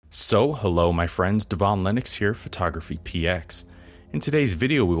So, hello my friends, Devon Lennox here, Photography PX. In today's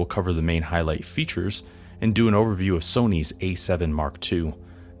video we will cover the main highlight features and do an overview of Sony's a7 Mark II.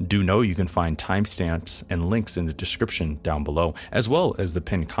 Do know you can find timestamps and links in the description down below, as well as the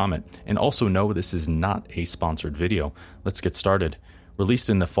pinned comment, and also know this is not a sponsored video. Let's get started. Released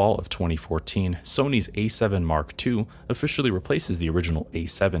in the fall of 2014, Sony's a7 Mark II officially replaces the original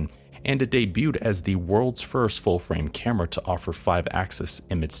a7, and it debuted as the world's first full-frame camera to offer 5-axis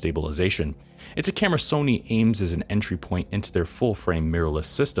image stabilization. It's a camera Sony aims as an entry point into their full-frame mirrorless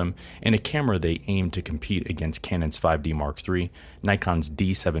system, and a camera they aim to compete against Canon's 5D Mark III, Nikon's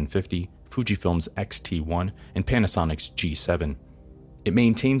D750, Fujifilm's X-T1, and Panasonic's G7. It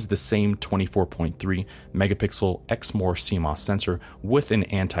maintains the same 24.3 megapixel Exmor CMOS sensor with an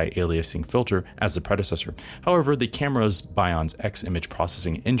anti-aliasing filter as the predecessor. However, the camera's Bion's X image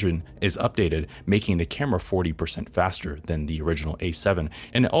processing engine is updated, making the camera 40% faster than the original A7,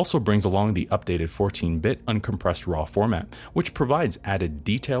 and it also brings along the updated 14-bit uncompressed RAW format, which provides added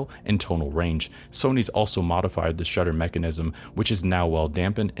detail and tonal range. Sony's also modified the shutter mechanism, which is now well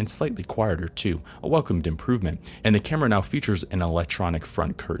dampened and slightly quieter too, a welcomed improvement, and the camera now features an electronic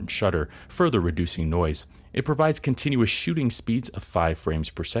front curtain shutter, further reducing noise. It provides continuous shooting speeds of 5 frames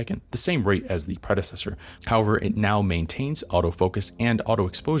per second, the same rate as the predecessor. However, it now maintains autofocus and auto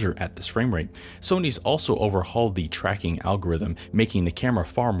exposure at this frame rate. Sony's also overhauled the tracking algorithm, making the camera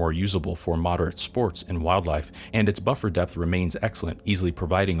far more usable for moderate sports and wildlife, and its buffer depth remains excellent, easily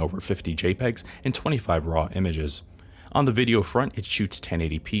providing over 50 JPEGs and 25 RAW images. On the video front, it shoots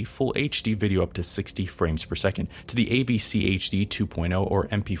 1080p Full HD video up to 60 frames per second to the AVC HD 2.0 or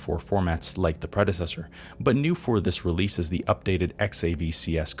MP4 formats like the predecessor, but new for this release is the updated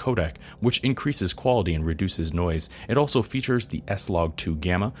XAVCS codec, which increases quality and reduces noise. It also features the S-Log2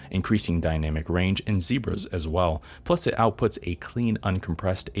 Gamma, increasing dynamic range, and zebras as well, plus it outputs a clean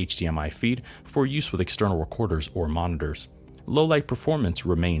uncompressed HDMI feed for use with external recorders or monitors. Low light performance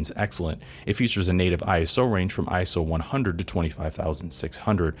remains excellent. It features a native ISO range from ISO 100 to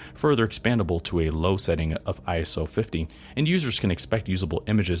 25,600, further expandable to a low setting of ISO 50, and users can expect usable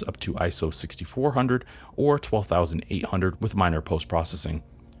images up to ISO 6400 or 12,800 with minor post-processing.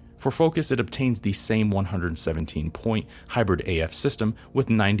 For focus, it obtains the same 117-point hybrid AF system with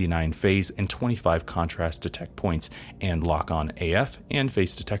 99 phase and 25 contrast detect points, and lock-on AF and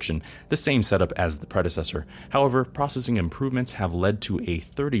face detection, the same setup as the predecessor. However, processing improvements have led to a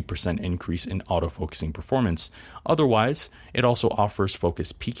 30% increase in autofocusing performance. Otherwise, it also offers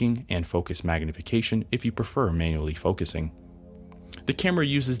focus peaking and focus magnification if you prefer manually focusing. The camera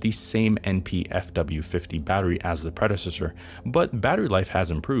uses the same NP-FW50 battery as the predecessor, but battery life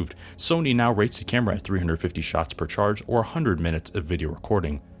has improved. Sony now rates the camera at 350 shots per charge or 100 minutes of video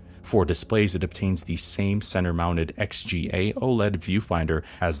recording. For displays, it obtains the same center-mounted XGA OLED viewfinder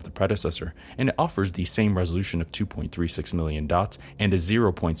as the predecessor, and it offers the same resolution of 2.36 million dots and a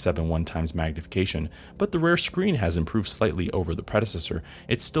 0.71 times magnification, but the rear screen has improved slightly over the predecessor.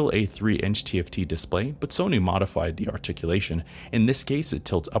 It's still a 3-inch TFT display, but Sony modified the articulation. In this case, it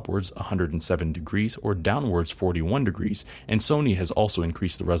tilts upwards 107 degrees or downwards 41 degrees, and Sony has also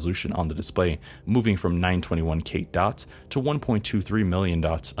increased the resolution on the display, moving from 921K dots to 1.23 million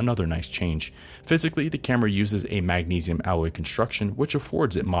dots, another nice change. Physically, the camera uses a magnesium alloy construction which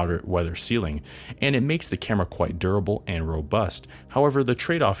affords it moderate weather sealing, and it makes the camera quite durable and robust. However, the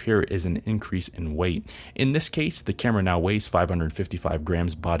trade-off here is an increase in weight. In this case, the camera now weighs 555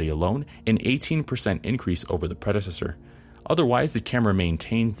 grams body alone, an 18% increase over the predecessor. Otherwise, the camera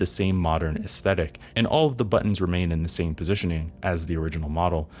maintains the same modern aesthetic, and all of the buttons remain in the same positioning as the original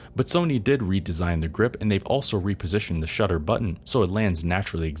model. But Sony did redesign the grip, and they've also repositioned the shutter button so it lands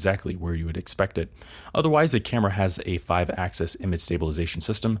naturally exactly where you would expect it. Otherwise, the camera has a 5-axis image stabilization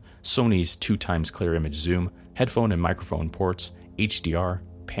system, Sony's 2x clear image zoom, headphone and microphone ports, HDR,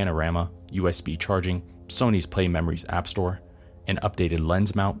 panorama, USB charging, Sony's Play Memories App Store, an updated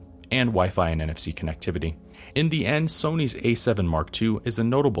lens mount, and Wi-Fi and NFC connectivity. In the end, Sony's a7 Mark II is a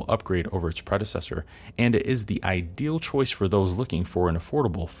notable upgrade over its predecessor, and it is the ideal choice for those looking for an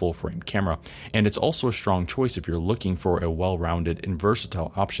affordable full-frame camera, and it's also a strong choice if you're looking for a well-rounded and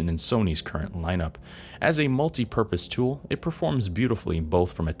versatile option in Sony's current lineup. As a multi-purpose tool, it performs beautifully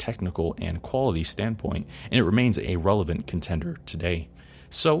both from a technical and quality standpoint, and it remains a relevant contender today.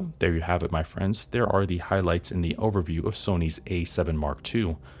 So, there you have it, my friends. There are the highlights in the overview of Sony's a7 Mark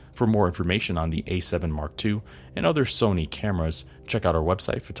II. For more information on the a7 Mark II and other Sony cameras, check out our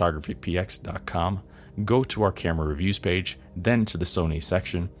website, photographypx.com. Go to our camera reviews page, then to the Sony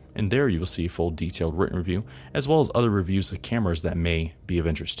section. and there you will see a full detailed written review, as well as other reviews of cameras that may be of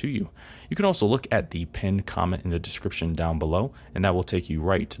interest to you. You can also look at the pinned comment in the description down below, and that will take you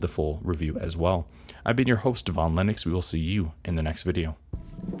right to the full review as well. I've been your host, Devon Lennox. We will see you in the next video.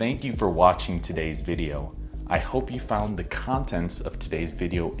 Thank you for watching today's video. I hope you found the contents of today's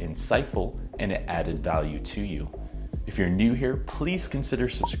video insightful and it added value to you. If you're new here, please consider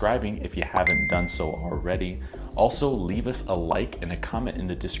subscribing if you haven't done so already. Also, leave us a like and a comment in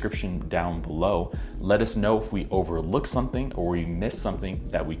the description down below. Let us know if we overlooked something or we missed something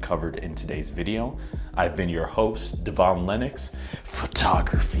that we covered in today's video. I've been your host, Devon Lennox.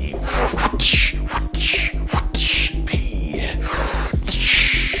 Photography.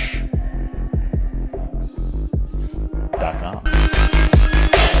 .com.